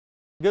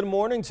Good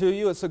morning to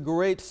you. It's a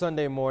great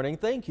Sunday morning.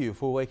 Thank you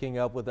for waking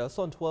up with us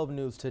on 12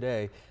 News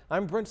Today.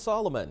 I'm Brent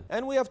Solomon,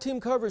 and we have team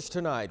coverage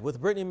tonight with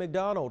Brittany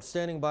McDonald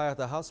standing by at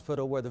the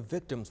hospital where the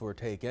victims were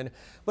taken.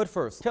 But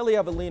first, Kelly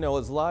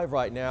Avellino is live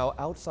right now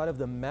outside of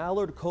the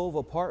Mallard Cove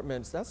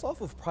Apartments. That's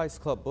off of Price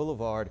Club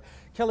Boulevard.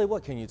 Kelly,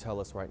 what can you tell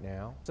us right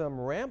now? Some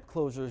ramp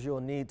closures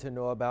you'll need to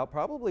know about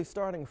probably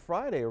starting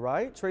Friday,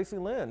 right? Tracy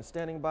Lynn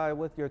standing by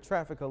with your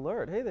traffic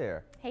alert. Hey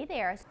there. Hey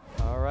there.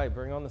 All right,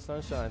 bring on the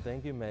sunshine.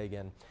 Thank you,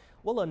 Megan.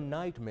 Well, a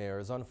nightmare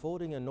is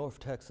unfolding in North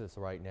Texas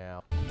right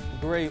now.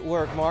 Great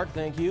work, Mark.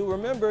 Thank you.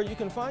 Remember, you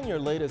can find your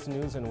latest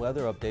news and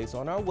weather updates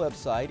on our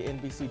website,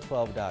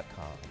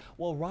 NBC12.com.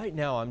 Well, right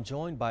now I'm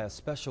joined by a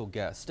special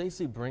guest,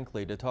 Stacy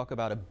Brinkley, to talk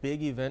about a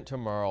big event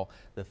tomorrow,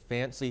 the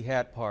Fancy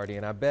Hat Party.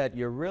 And I bet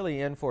you're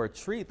really in for a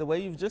treat the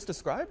way you've just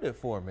described it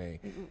for me.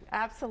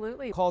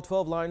 Absolutely. Call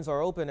 12 lines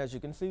are open. As you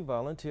can see,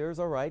 volunteers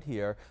are right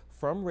here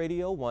from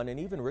Radio 1 and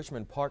even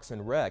Richmond Parks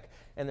and Rec,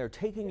 and they're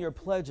taking your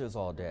pledges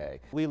all day.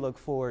 We look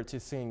forward to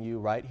seeing you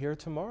right here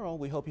tomorrow.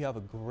 We hope you have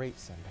a great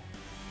Sunday.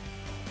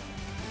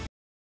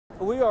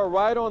 We are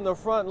right on the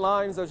front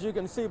lines. As you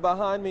can see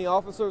behind me,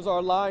 officers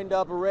are lined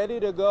up, ready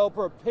to go,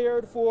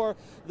 prepared for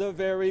the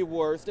very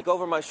worst.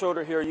 Over my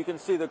shoulder here, you can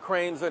see the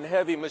cranes and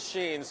heavy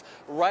machines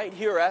right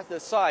here at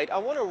the site. I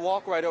want to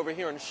walk right over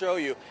here and show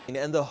you.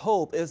 And the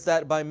hope is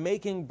that by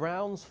making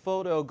Brown's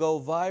photo go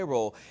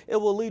viral, it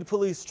will lead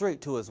police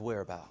straight to his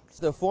whereabouts.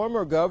 The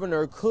former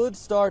governor could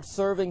start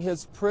serving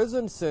his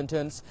prison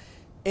sentence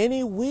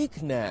any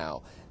week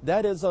now.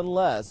 That is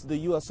unless the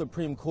U.S.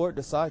 Supreme Court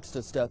decides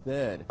to step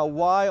in.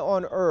 Why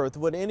on earth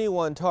would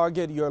anyone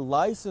target your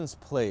license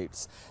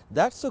plates?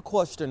 That's the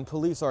question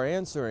police are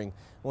answering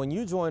when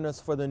you join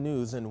us for the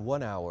news in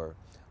 1 hour.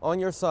 On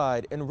your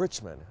side in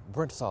Richmond,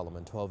 Brent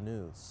Solomon, 12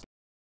 News.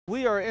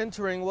 We are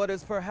entering what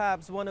is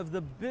perhaps one of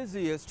the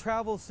busiest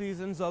travel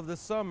seasons of the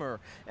summer,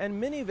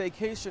 and many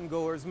vacation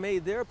goers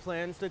made their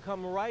plans to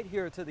come right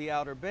here to the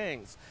Outer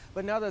Banks.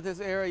 But now that this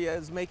area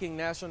is making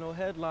national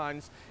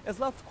headlines, it's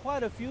left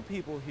quite a few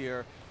people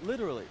here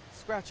literally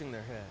scratching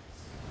their heads.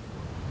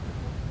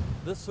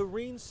 The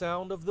serene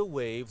sound of the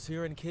waves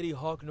here in Kitty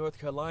Hawk, North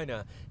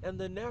Carolina, and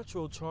the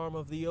natural charm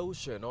of the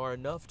ocean are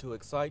enough to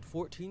excite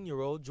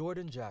 14-year-old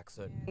Jordan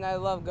Jackson. And I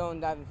love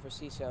going diving for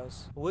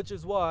seashells. Which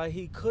is why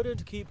he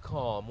couldn't keep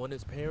calm when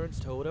his parents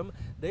told him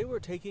they were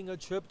taking a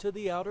trip to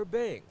the Outer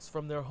Banks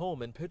from their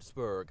home in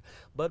Pittsburgh.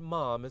 But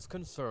Mom is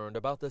concerned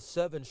about the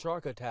 7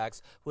 shark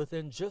attacks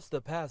within just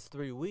the past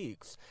 3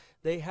 weeks.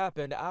 They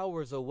happened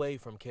hours away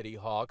from Kitty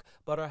Hawk,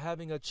 but are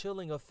having a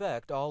chilling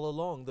effect all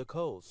along the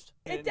coast.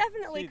 It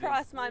definitely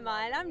crossed my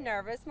mind. I'm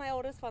nervous. My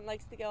oldest one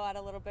likes to go out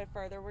a little bit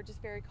further. We're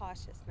just very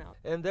cautious now.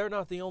 And they're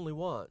not the only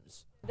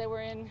ones. They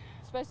were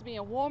supposed to be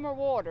in warmer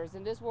waters,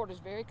 and this water's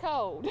very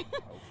cold. Okay.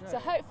 So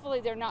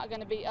hopefully they're not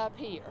going to be up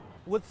here.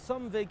 With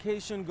some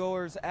vacation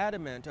goers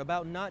adamant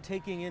about not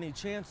taking any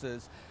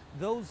chances,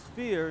 those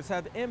fears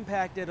have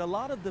impacted a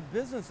lot of the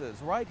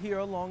businesses right here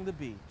along the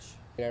beach.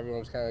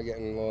 Everyone's kind of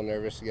getting a little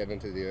nervous to get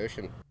into the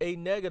ocean. A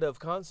negative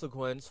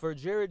consequence for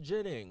Jared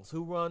Jennings,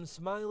 who runs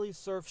Smiley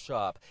Surf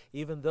Shop,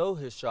 even though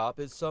his shop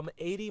is some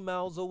 80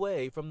 miles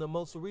away from the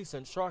most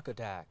recent shark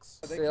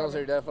attacks. Sales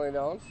are definitely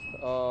down.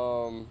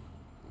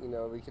 You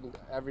know,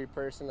 every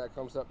person that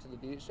comes up to the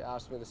beach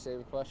asks me the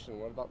same question: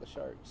 what about the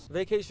sharks?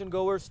 Vacation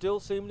goers still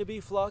seem to be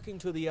flocking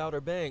to the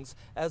Outer Banks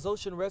as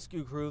ocean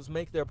rescue crews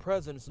make their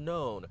presence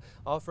known,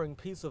 offering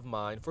peace of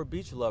mind for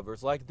beach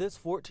lovers like this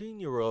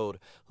 14-year-old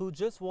who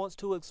just wants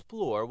to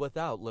explore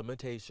without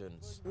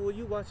limitations. Will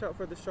you watch out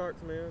for the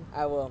sharks, man?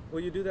 I will. Will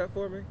you do that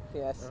for me?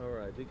 Yes. All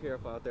right, be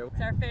careful out there.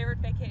 It's our favorite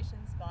vacation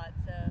spot,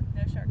 so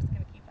no shark's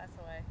going to keep us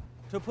away.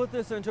 To put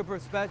this into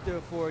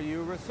perspective for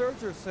you,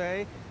 researchers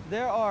say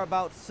there are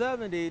about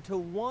 70 to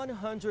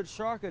 100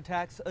 shark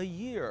attacks a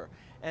year,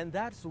 and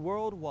that's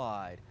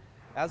worldwide.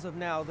 As of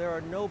now, there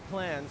are no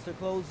plans to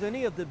close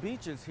any of the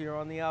beaches here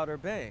on the Outer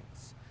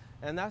Banks,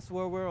 and that's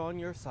where we're on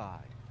your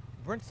side.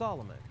 Brent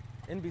Solomon,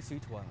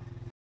 NBC 12.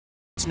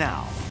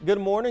 Now. Good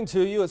morning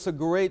to you. It's a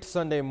great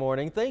Sunday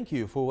morning. Thank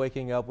you for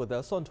waking up with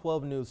us on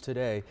 12 News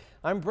Today.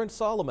 I'm Brent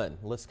Solomon.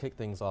 Let's kick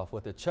things off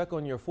with a check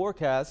on your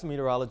forecast.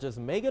 Meteorologist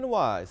Megan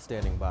Wise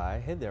standing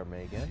by. Hey there,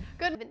 Megan.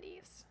 Good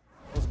evenings.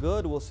 It's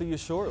good. We'll see you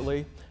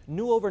shortly.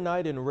 New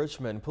overnight in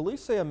Richmond.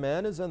 Police say a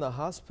man is in the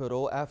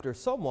hospital after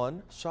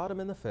someone shot him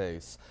in the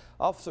face.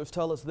 Officers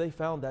tell us they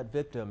found that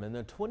victim in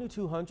the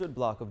 2200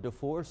 block of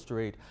DeForest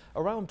Street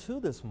around 2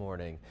 this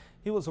morning.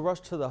 He was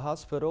rushed to the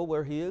hospital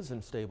where he is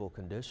in stable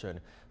condition.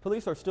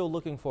 Police are still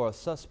looking for a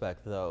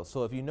suspect though,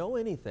 so if you know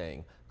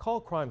anything, call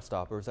Crime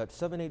Stoppers at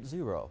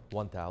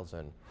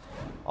 780-1000.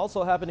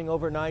 Also happening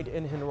overnight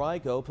in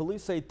Henrico,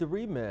 police say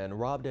 3 men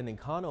robbed an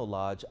Econo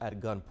Lodge at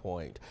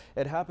gunpoint.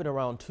 It happened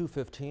around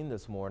 2:15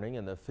 this morning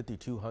in the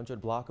 5200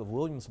 block of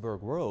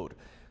Williamsburg Road.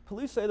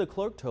 Police say the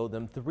clerk told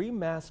them 3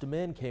 masked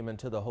men came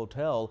into the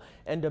hotel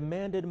and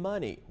demanded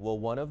money. Well,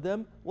 one of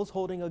them was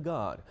holding a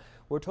gun.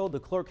 We're told the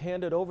clerk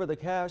handed over the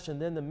cash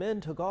and then the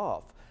men took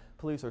off.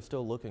 Police are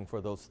still looking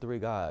for those 3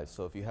 guys,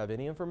 so if you have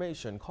any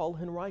information, call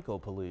Henrico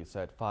Police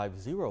at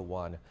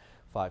 501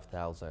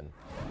 5,000.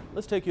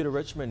 Let's take you to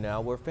Richmond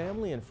now, where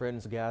family and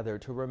friends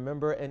gathered to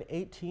remember an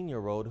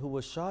 18-year-old who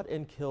was shot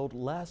and killed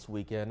last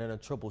weekend in a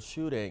triple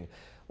shooting.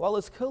 While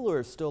his killer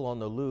is still on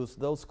the loose,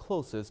 those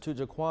closest to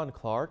Jaquan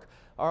Clark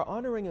are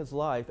honoring his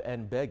life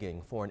and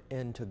begging for an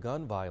end to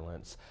gun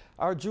violence.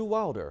 Our Drew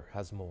Wilder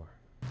has more.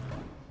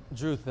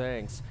 Drew,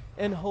 thanks.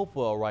 In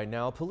Hopewell right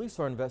now, police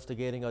are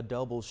investigating a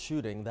double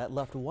shooting that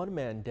left one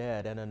man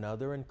dead and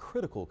another in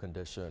critical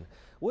condition.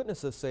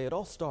 Witnesses say it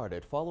all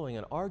started following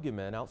an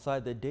argument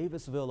outside the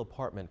Davisville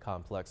apartment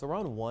complex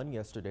around 1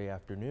 yesterday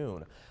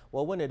afternoon.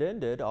 Well, when it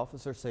ended,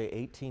 officers say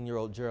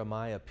 18-year-old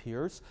Jeremiah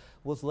Pierce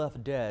was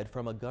left dead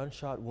from a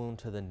gunshot wound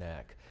to the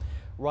neck.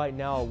 Right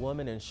now, a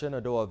woman in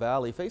Shenandoah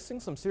Valley facing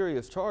some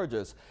serious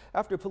charges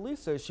after police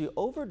say she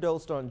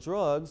overdosed on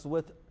drugs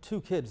with 2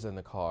 kids in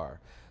the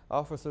car.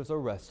 Officers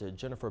arrested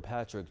Jennifer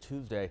Patrick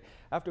Tuesday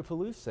after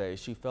police say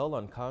she fell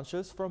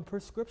unconscious from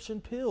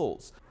prescription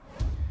pills.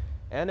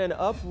 And an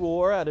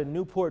uproar at a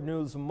Newport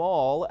News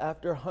mall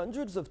after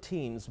hundreds of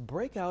teens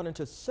break out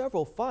into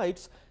several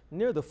fights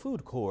near the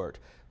food court.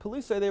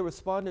 Police say they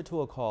responded to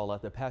a call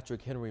at the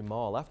Patrick Henry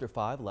Mall after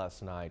 5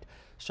 last night.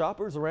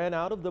 Shoppers ran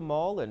out of the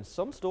mall and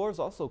some stores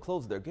also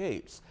closed their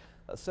gates.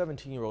 A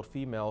 17-year-old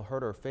female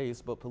hurt her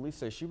face, but police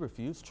say she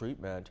refused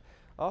treatment.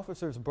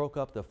 Officers broke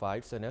up the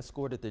fights and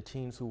escorted the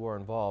teens who were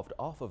involved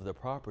off of the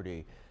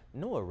property.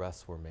 No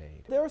arrests were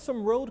made. There are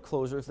some road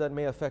closures that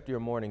may affect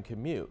your morning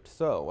commute.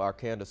 So our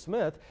Candace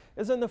Smith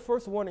is in the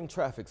First Warning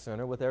Traffic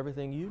Center with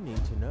everything you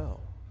need to know.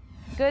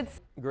 Good.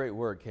 Great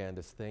work,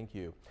 Candace. Thank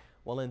you.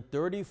 Well, in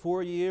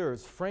 34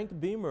 years, Frank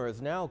Beamer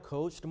has now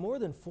coached more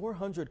than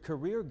 400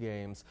 career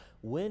games,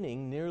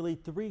 winning nearly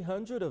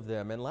 300 of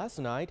them, and last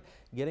night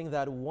getting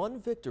that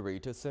one victory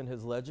to send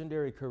his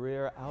legendary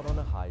career out on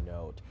a high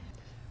note.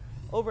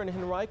 Over in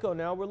Henrico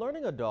now, we're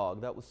learning a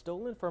dog that was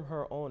stolen from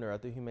her owner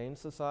at the Humane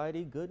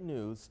Society. Good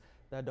news,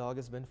 that dog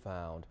has been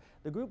found.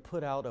 The group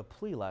put out a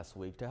plea last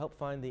week to help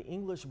find the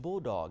English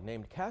bulldog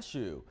named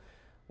Cashew.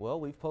 Well,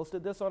 we've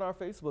posted this on our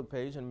Facebook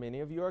page and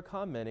many of you are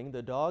commenting.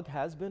 The dog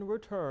has been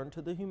returned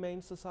to the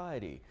Humane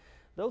Society.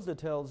 Those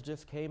details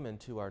just came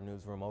into our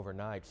newsroom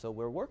overnight, so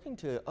we're working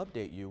to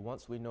update you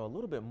once we know a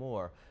little bit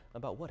more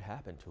about what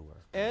happened to her.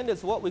 And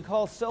it's what we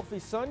call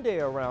Selfie Sunday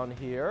around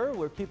here.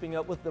 We're keeping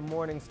up with the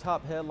morning's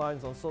top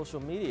headlines on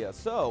social media.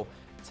 So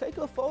take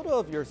a photo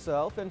of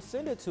yourself and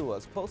send it to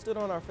us. Post it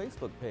on our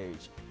Facebook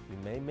page. You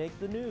may make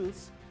the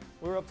news.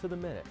 We're up to the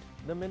minute.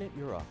 The minute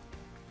you're up.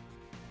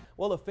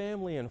 Well, a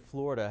family in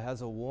Florida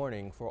has a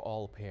warning for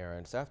all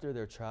parents after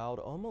their child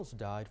almost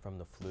died from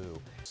the flu.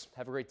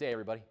 Have a great day,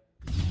 everybody.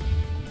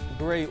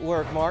 Great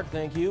work, Mark.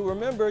 Thank you.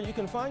 Remember, you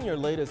can find your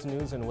latest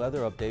news and weather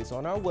updates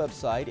on our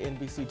website,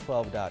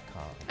 NBC12.com.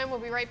 And we'll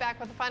be right back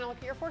with the final look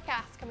at your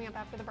forecast coming up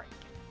after the break.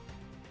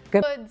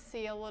 Good. Could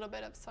see a little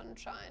bit of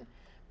sunshine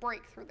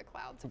break through the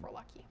clouds if we're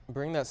lucky.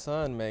 Bring that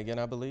sun, Megan.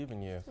 I believe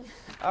in you.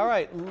 All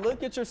right,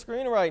 look at your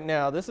screen right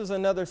now. This is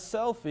another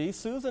selfie.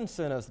 Susan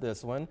sent us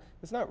this one.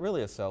 It's not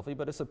really a selfie,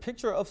 but it's a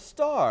picture of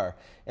Star.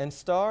 And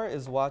Star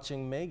is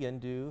watching Megan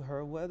do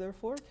her weather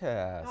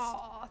forecast.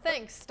 Aw,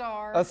 thanks,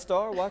 Star. A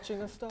star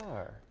watching a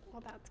star.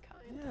 Well, that's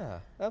kind. Yeah,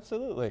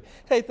 absolutely.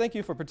 Hey, thank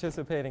you for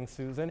participating,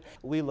 Susan.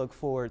 We look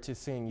forward to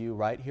seeing you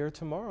right here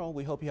tomorrow.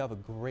 We hope you have a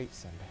great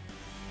Sunday.